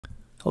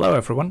Hello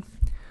everyone,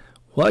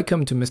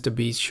 welcome to Mr.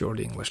 B's short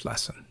English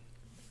lesson.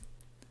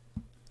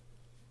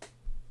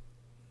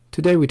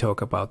 Today we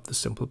talk about the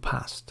simple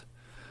past.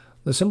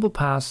 The simple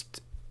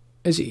past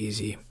is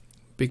easy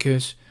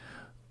because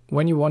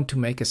when you want to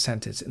make a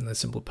sentence in the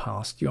simple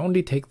past, you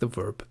only take the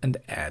verb and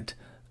add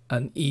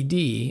an ed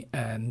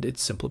and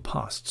it's simple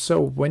past.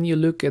 So when you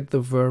look at the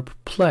verb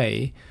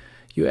play,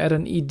 you add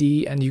an ed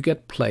and you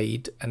get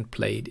played, and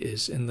played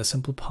is in the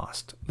simple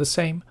past. The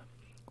same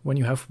when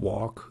you have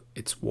walk,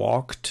 it's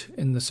walked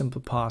in the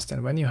simple past,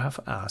 and when you have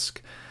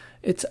ask,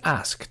 it's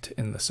asked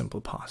in the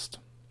simple past.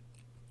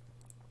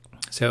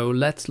 So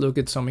let's look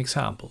at some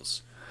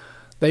examples.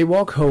 They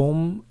walk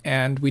home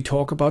and we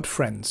talk about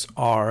friends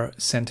are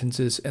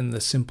sentences in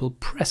the simple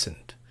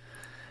present.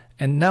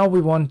 And now we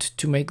want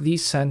to make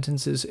these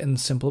sentences in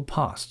simple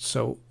past.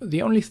 So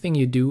the only thing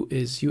you do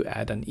is you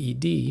add an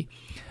ed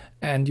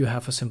and you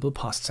have a simple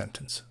past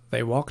sentence.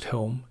 They walked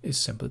home is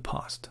simple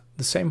past.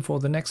 The same for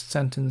the next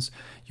sentence.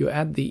 You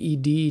add the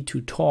ed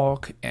to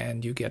talk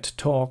and you get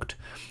talked.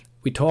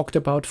 We talked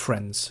about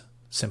friends,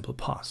 simple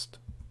past.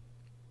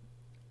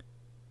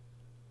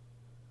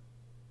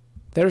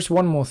 There's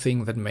one more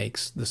thing that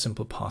makes the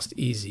simple past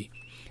easy,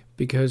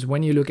 because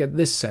when you look at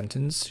this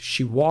sentence,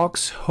 she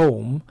walks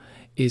home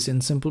is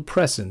in simple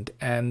present,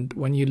 and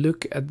when you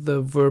look at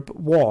the verb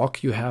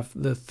walk, you have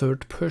the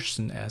third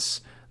person s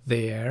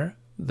there,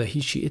 the he,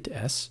 she, it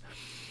s.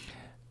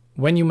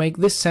 When you make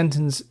this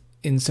sentence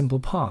in simple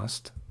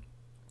past,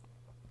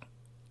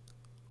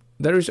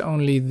 there is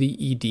only the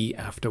ed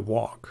after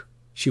walk.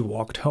 She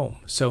walked home.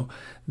 So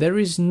there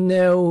is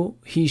no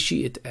he,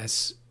 she, it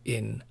s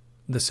in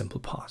the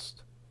simple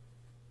past.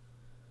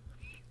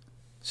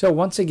 So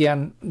once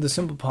again, the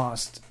simple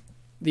past,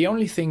 the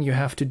only thing you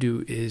have to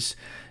do is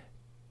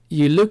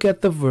you look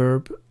at the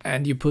verb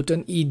and you put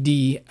an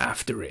ed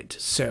after it.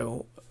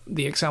 So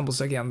the examples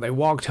again, they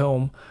walked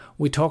home,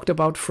 we talked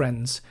about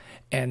friends,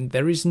 and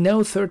there is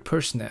no third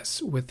person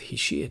s with he,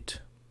 she, it.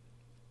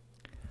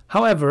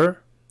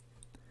 However,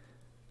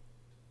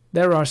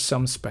 there are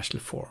some special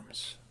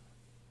forms.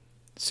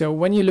 So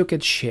when you look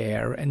at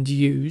share and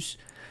use,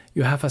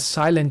 you have a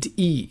silent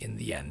e in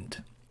the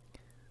end.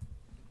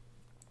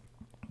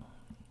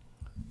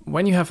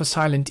 When you have a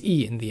silent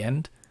e in the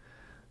end,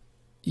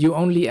 you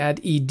only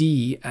add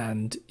ed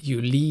and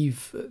you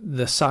leave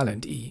the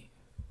silent e.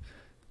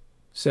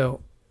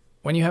 So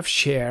when you have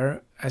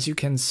share, as you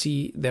can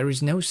see, there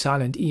is no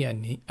silent e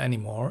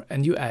anymore,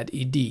 and you add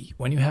ed.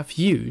 When you have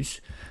use,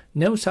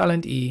 no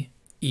silent e,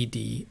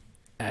 ed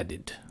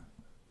added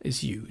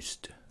is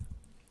used.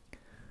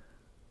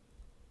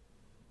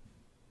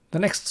 The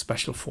next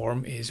special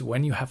form is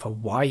when you have a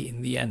y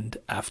in the end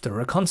after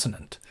a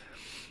consonant.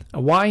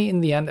 A y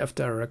in the end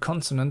after a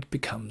consonant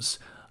becomes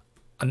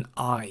an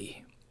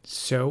I.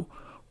 So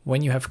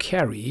when you have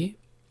carry,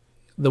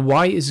 the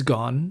y is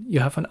gone, you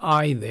have an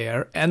I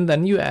there, and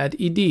then you add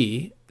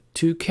ed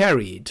to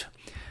carried.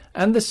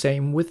 And the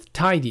same with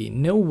tidy,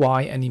 no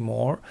y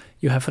anymore,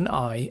 you have an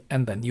I,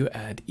 and then you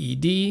add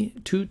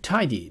ed to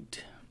tidied.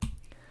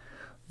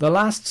 The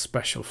last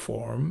special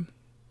form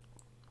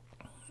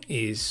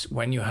is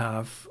when you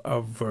have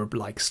a verb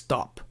like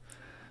stop.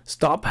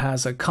 Stop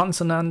has a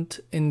consonant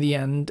in the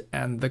end,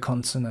 and the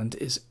consonant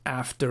is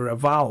after a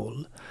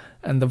vowel,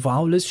 and the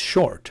vowel is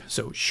short.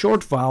 So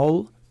short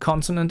vowel,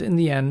 consonant in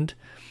the end,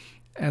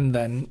 and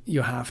then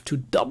you have to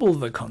double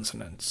the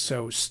consonant.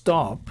 So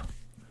stop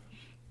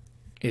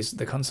is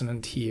the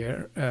consonant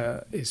here,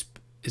 is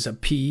a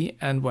p,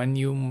 and when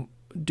you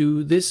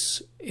do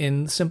this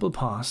in simple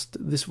past,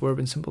 this verb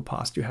in simple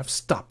past, you have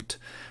stopped.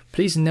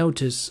 Please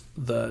notice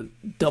the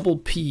double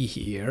p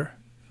here,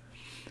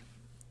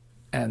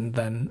 and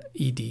then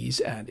ed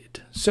is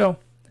added. So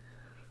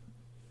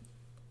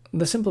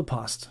the simple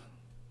past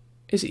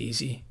is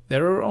easy.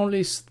 There are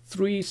only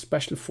 3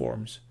 special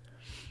forms.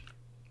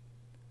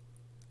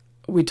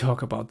 We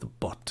talk about the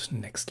but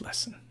next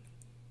lesson.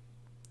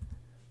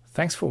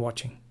 Thanks for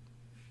watching.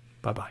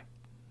 Bye bye.